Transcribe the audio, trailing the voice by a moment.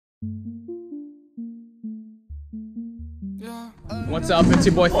What's up? It's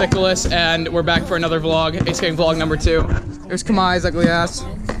your boy Thickless, and we're back for another vlog. Ace Gang vlog number 2. There's Kamai's ugly ass.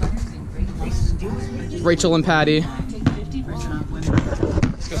 Rachel and Patty.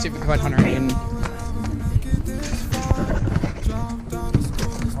 Let's go see if we can find Hunter Hayden.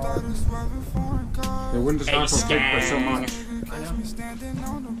 The windows aren't so big for so much.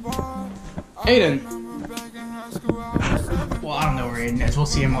 Aiden. Well, I don't know where Aiden is. We'll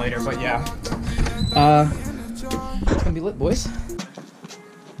see him later, but yeah. It's gonna be lit, boys.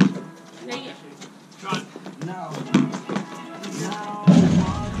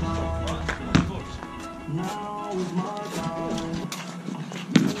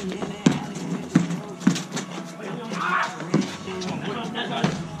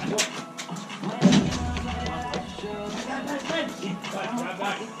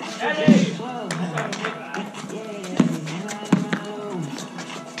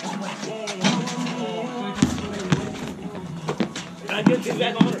 Get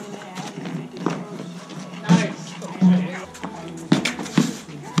back on her. Nice.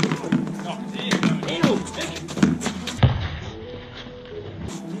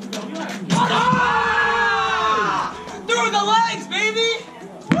 Through the legs, baby!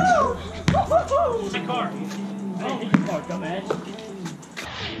 Woo! The car. Hey, hit your car, dumbass.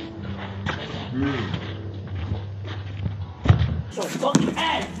 So fucking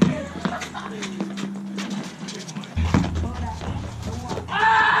ass.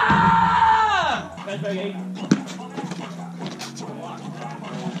 That's right, Aiden.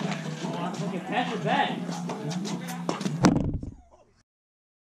 Fucking pass it back.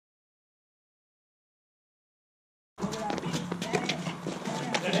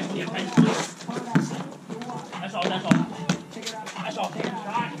 That's all, that's all. That's all. Take a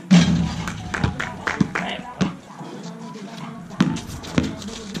shot.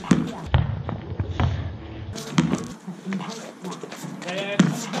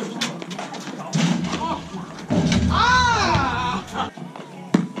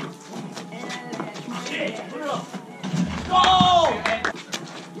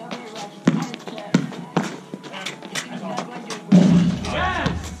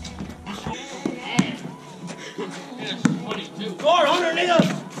 Guard, Hunter, nigga!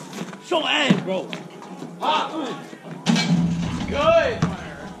 Show ass, bro. Pop! Good!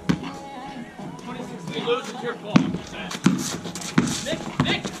 26, we lose, it's your fault. Nick!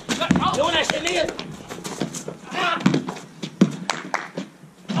 Doing that shit, nigga!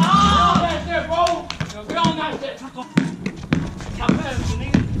 Ah! That's there, bro! We're on that shit.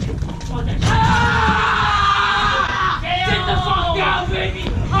 Get the fuck down, baby!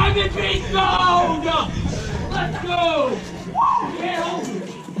 I'm in beast mode! Let's go! Get home!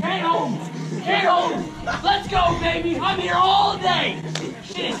 Get home! Get home! Let's go, baby! I'm here all day!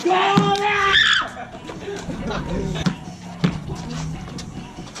 Shit's going on!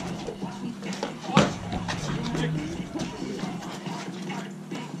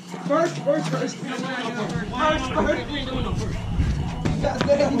 First.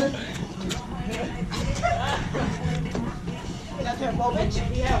 That's your ball, bitch.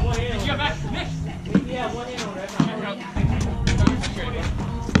 We have one hand. You got back, Nick. We have one hand on that.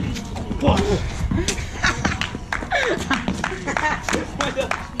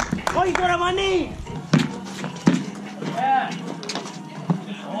 Oh, you got on my knee. Yeah.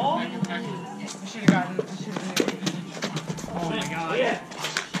 Oh. I should have gotten. Oh my God. Yeah.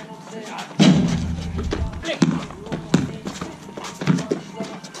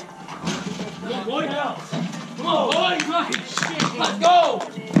 Boy, now. Come on, boy, right. Shit. Let's go.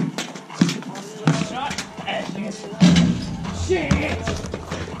 Shot. Shit.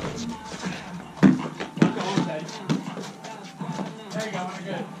 There you go, Hunter,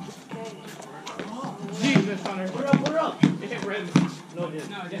 good. Jesus, Hunter. Put up. It hit rim. No, it didn't.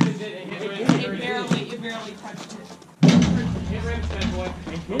 No, yes, it did. It hit rim. It barely touched it. Hit rim, bad boy.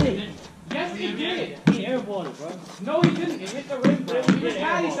 It did. Yes, it did. He airballed it, bro. No, he didn't. It hit the rim, bro. Even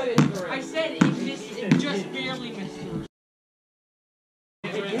Patty said it hit the rim. I said it missed. It just barely missed it.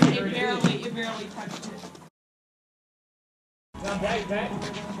 It barely touched it. Now back. Hey,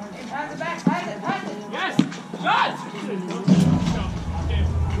 pass it back. Pass it. Yes. Shots.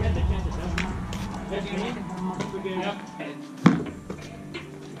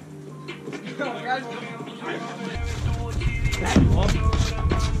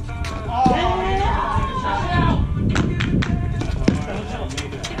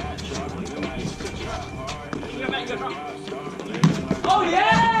 Oh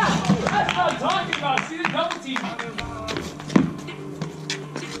yeah! That's what I'm talking about. See the double team.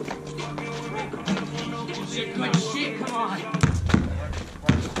 Good shit, come on.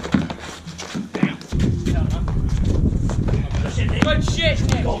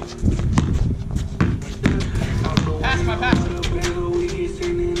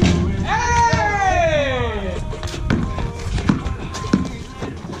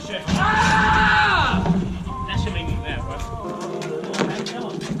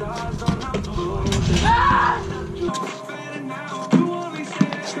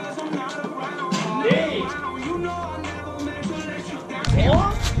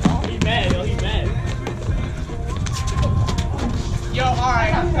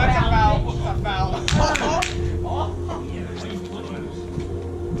 Alright, that's a foul. That's a foul.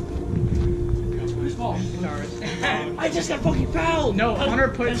 I just got fucking fouled! No, Hunter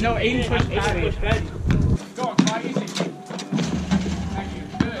pushed, no, Aiden pushed Patty. Go on, fly easy. Thank you.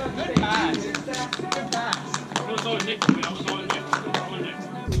 Good pass. Good pass.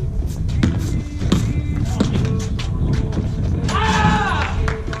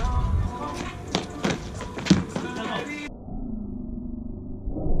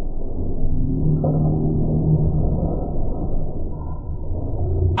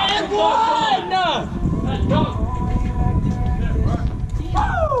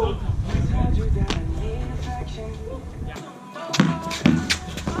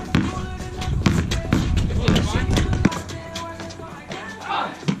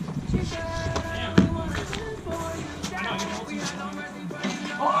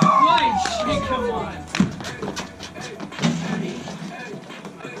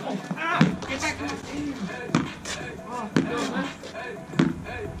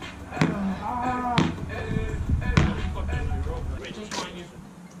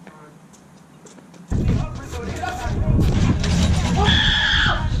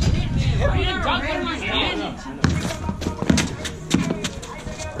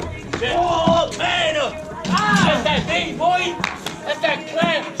 Oh, man! That's that thing, boy! That's that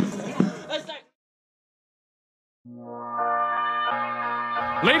clamp! That's that...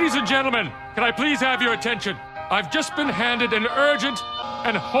 Ladies and gentlemen, can I please have your attention? I've just been handed an urgent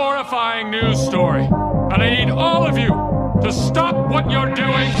and horrifying news story. And I need all of you to stop what you're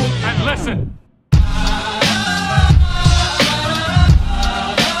doing and listen.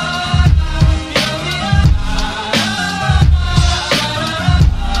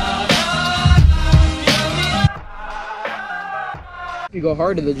 You go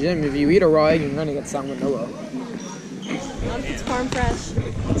hard to the gym. If you eat a raw egg, you're gonna get salmonella. It's farm fresh.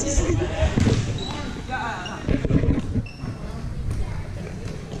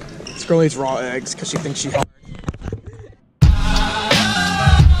 This girl eats raw eggs because she thinks she's hard.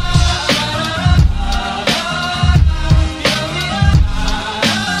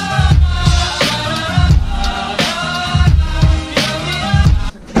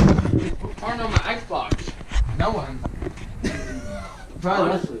 I don't know my Xbox. No one.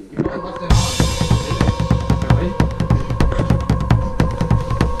 Honestly, you probably left it on. Really?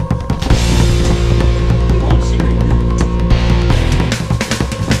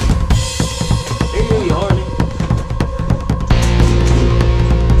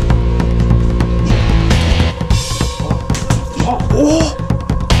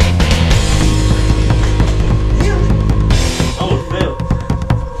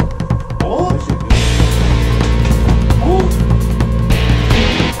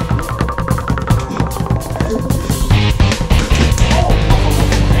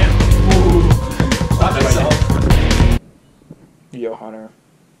 Yo, Hunter,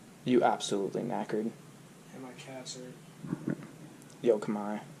 you absolutely knackered. And my cats are... Yo, come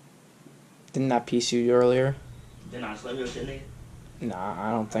on. Didn't that piece you earlier? Didn't I slap your shit, nigga? Nah,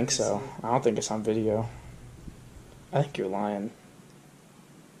 I don't think so. I don't think it's on video. I think you're lying.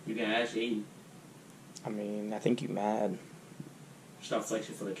 You can ask Aiden. I mean, I think you mad. Stop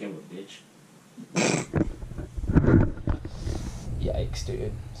flexing for the camera, bitch. Yikes,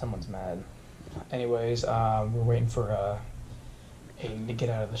 dude. Someone's mad. Anyways, we're waiting for Aiden to get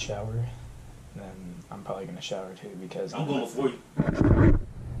out of the shower. And then I'm probably gonna shower too because I'm going before you.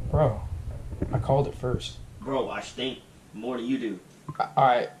 Bro, I called it first. Bro, I stink more than you do.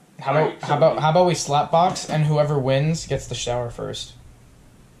 Alright, how about we slap box and whoever wins gets the shower first?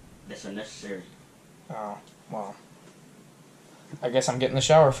 That's unnecessary. Oh, well. I guess I'm getting the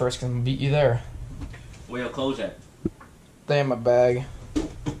shower first because I'm gonna beat you there. Where your clothes at? They in my bag.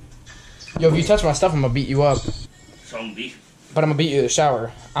 Yo, if you touch my stuff, I'm gonna beat you up. So I'm beef. But I'm gonna beat you to the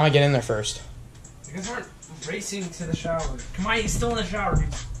shower. I'm gonna get in there first. You guys aren't racing to the shower. Come on, he's still in the shower.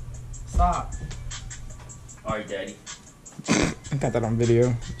 Stop. Alright, daddy. I got that on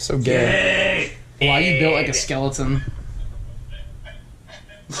video. So gay. Why you built like a skeleton?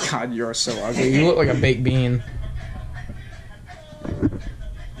 God, you're so ugly. You look like a baked bean. You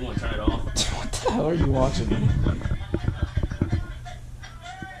wanna turn it off? What the hell are you watching?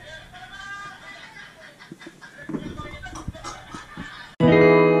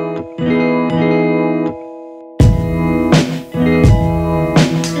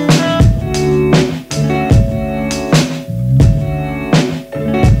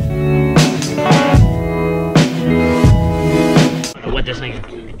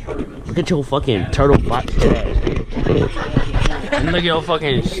 Look at your fucking turtle box head ass. And look at your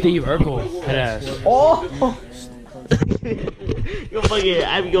fucking Steve Urkel head ass. Oh! Yo, fucking,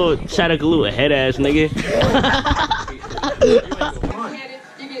 I be going shout out to Lou, a head ass nigga.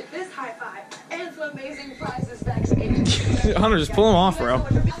 You get this high five and some amazing prizes backstage. Hunter, just pull him off, bro.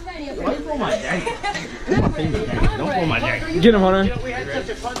 Don't pull my daddy. Don't pull my daddy. Get him, Hunter. We had such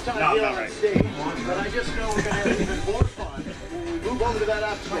a fun time here on stage, but I just know we're gonna have even more fun when we move over to that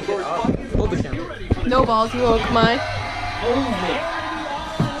after the correspondence. Hold the camera. No balls, you won't come on.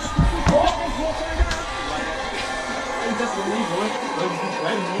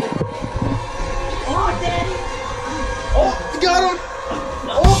 Oh, Daddy! Oh, you got him!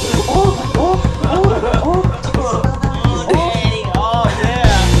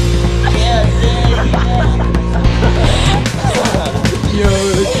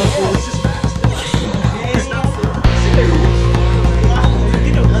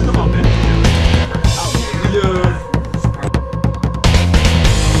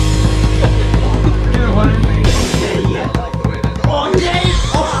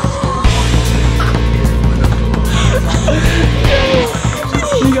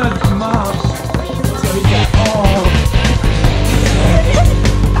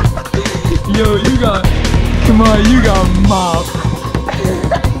 Yo, you got, come on, you got mopped.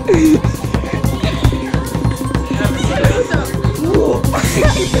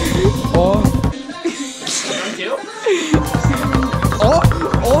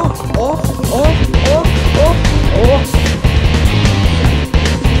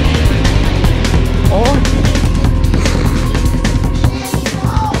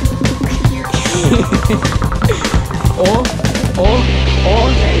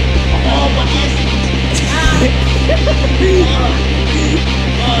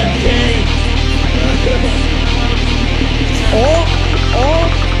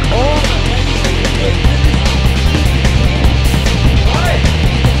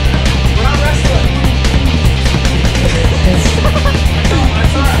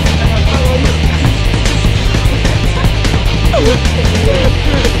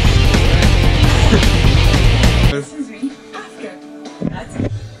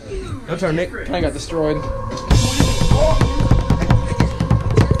 Your turn, Nick. I got destroyed.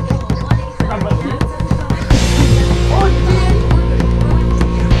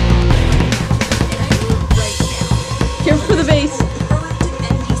 Careful for the base.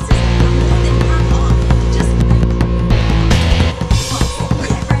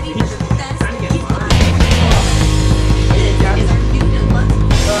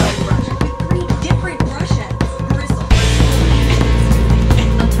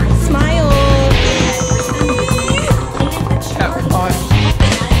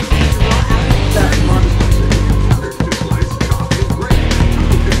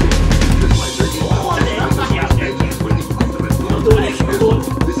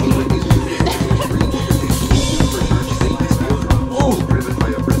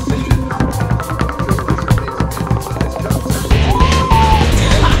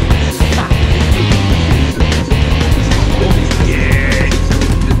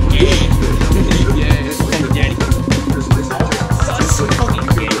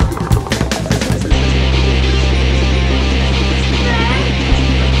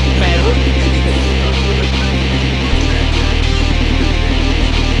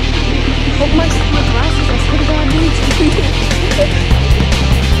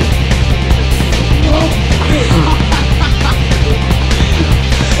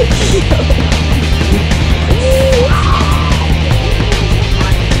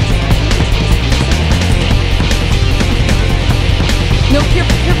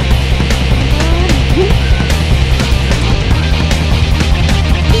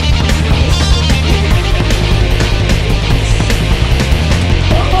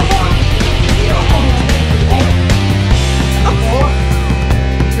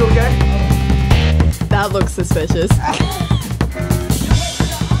 That looks suspicious.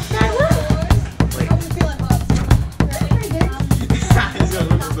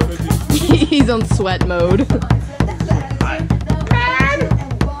 He's on sweat mode.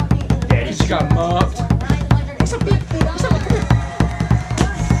 Daddy just got mopped.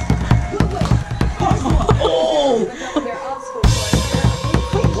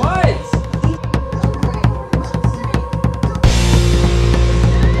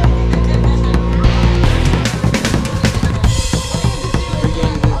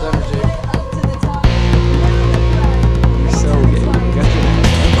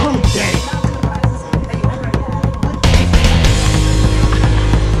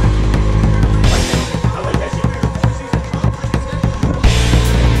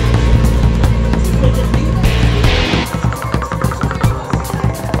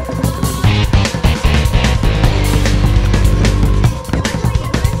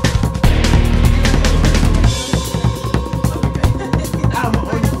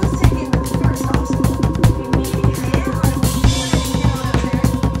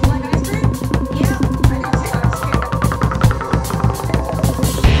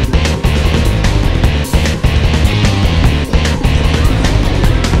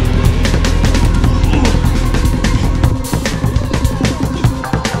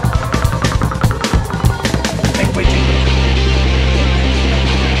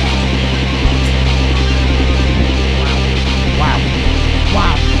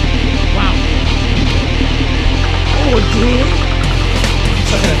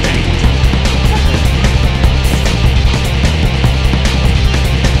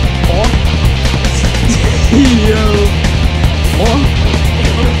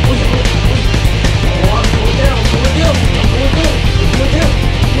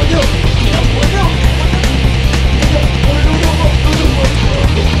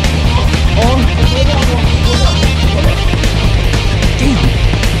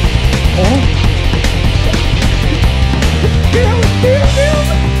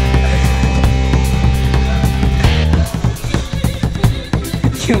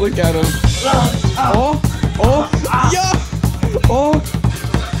 Look at him. Oh, yeah. Oh.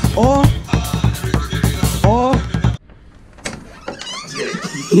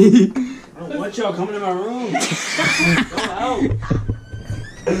 I don't want y'all coming in my room. Go out.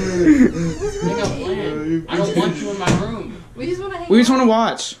 I don't want you in my room. We just want to hang We just out. want to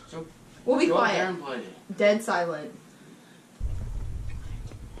watch. So We'll be go out there quiet. and play it. Dead silent.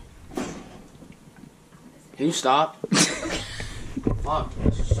 Can you stop? Fuck,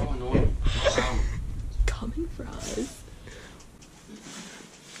 this is so annoying. Coming for us.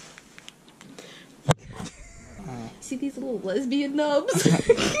 See these little lesbian nubs?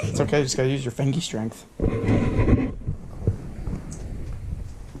 It's okay, just gotta use your fingy strength.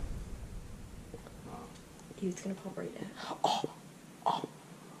 It's gonna pop right now.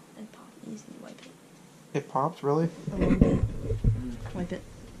 And pop. You just need to wipe it. It pops, really? A little bit. Wipe it.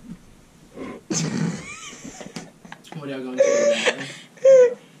 What are y'all going to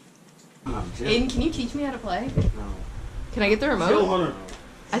do? Aiden, can you teach me how to play? No. Can I get the Kill remote? Hunter.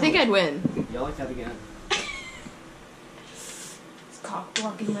 I think I'd win. Yell like that again. It's cock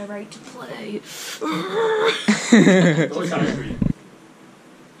blocking my right to play.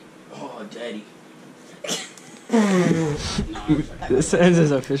 Oh, daddy. This sentence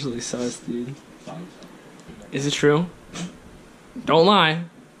is officially sus, dude. Is it true? Don't lie.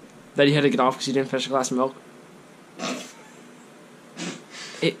 That you had to get off because you didn't finish a glass of milk?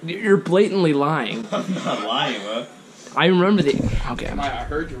 You're blatantly lying. I'm not lying, bro. I remember the... Okay. I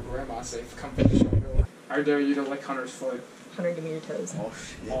heard your grandma say, come finish your milk. I dare you to lick Hunter's foot. Hunter, give me your toes. Oh,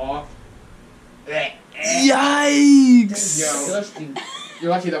 shit. Aw. Yikes! Yo, you're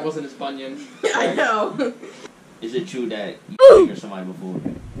lucky that wasn't his bunion. I know. Is it true that you fingered somebody before?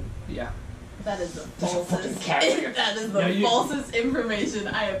 Yeah. That is the There's a fucking falsest. cat here. That is the No, you- falsest information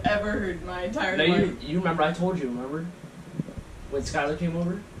I have ever heard in my entire No, life. you remember I told you, remember? When Skylar came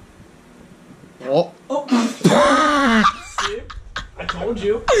over? Oh. See? I told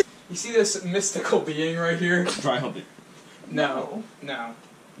you. You see this mystical being right here? Try hump it. No.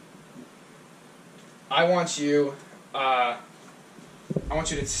 I want you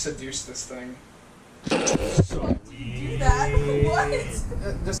to seduce this thing. Do that? What?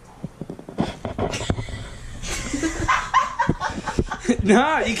 Just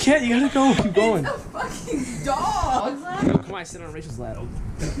Nah, you can't. You gotta go. Keep going. It's a fucking dog. Come on, sit on Rachel's lap. Come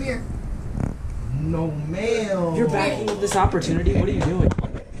here. No, ma'am. You're backing up this opportunity. What are you doing?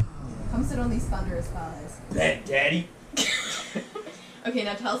 Come sit on these thunderous thighs. That daddy. Okay,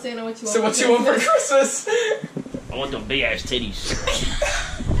 now tell Santa what you want. so what you want for Christmas? I want them big ass titties.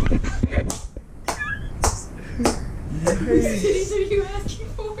 What titties are you asking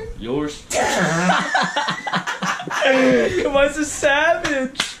for? Yours? Come on, it's a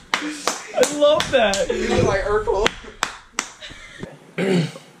savage. I love that. You look like Urkel.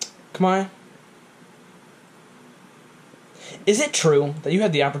 Come on. Is it true that you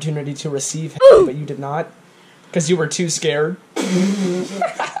had the opportunity to receive him, but you did not? Because you were too scared?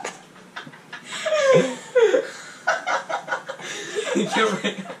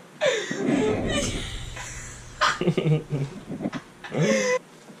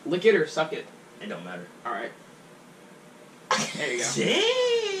 Lick it or suck it. It don't matter. Alright. There you go.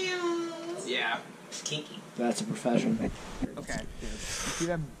 Damn. Yeah. It's kinky. That's a profession. Okay. See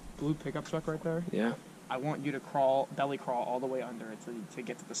that blue pickup truck right there? Yeah. I want you to belly crawl all the way under it to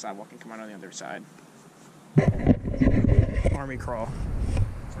get to the sidewalk and come out on the other side. Army crawl.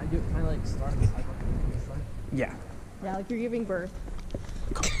 Can I like start the sidewalk in the front? Yeah. Yeah, like you're giving birth.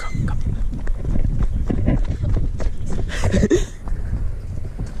 Go.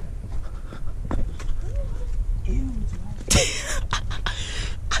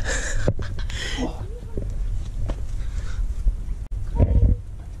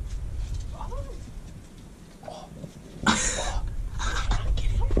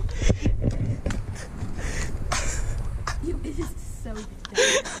 It is so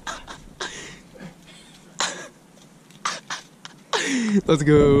Let's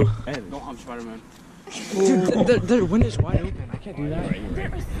go. Don't hump Spider-Man. Dude, the window's wide open. I can't do that.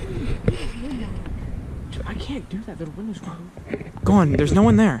 Dude, I can't do that. The window's wide open. Go on, there's no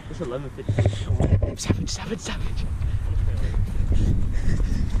one there. It's 11:50. Savage.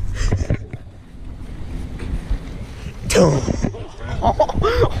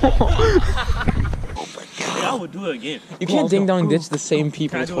 I would do it again. You can't ding dong ditch the same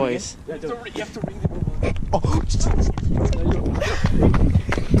people twice. You have to ring the doorbell.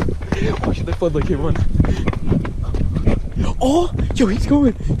 Watch the flood like he won. Oh, yo, he's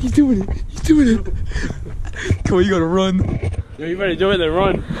going. He's doing it. Come on, you gotta run. Yo, you better do it then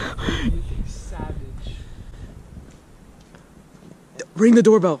run. Ring the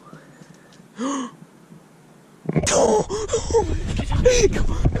doorbell.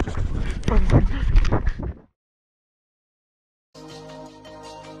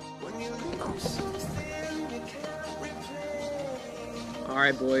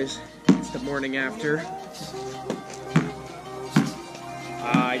 Alright, boys. It's the morning after.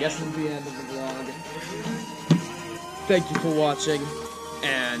 I guess this is the end of the vlog. Thank you for watching,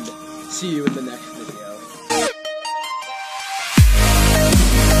 and see you in the next video.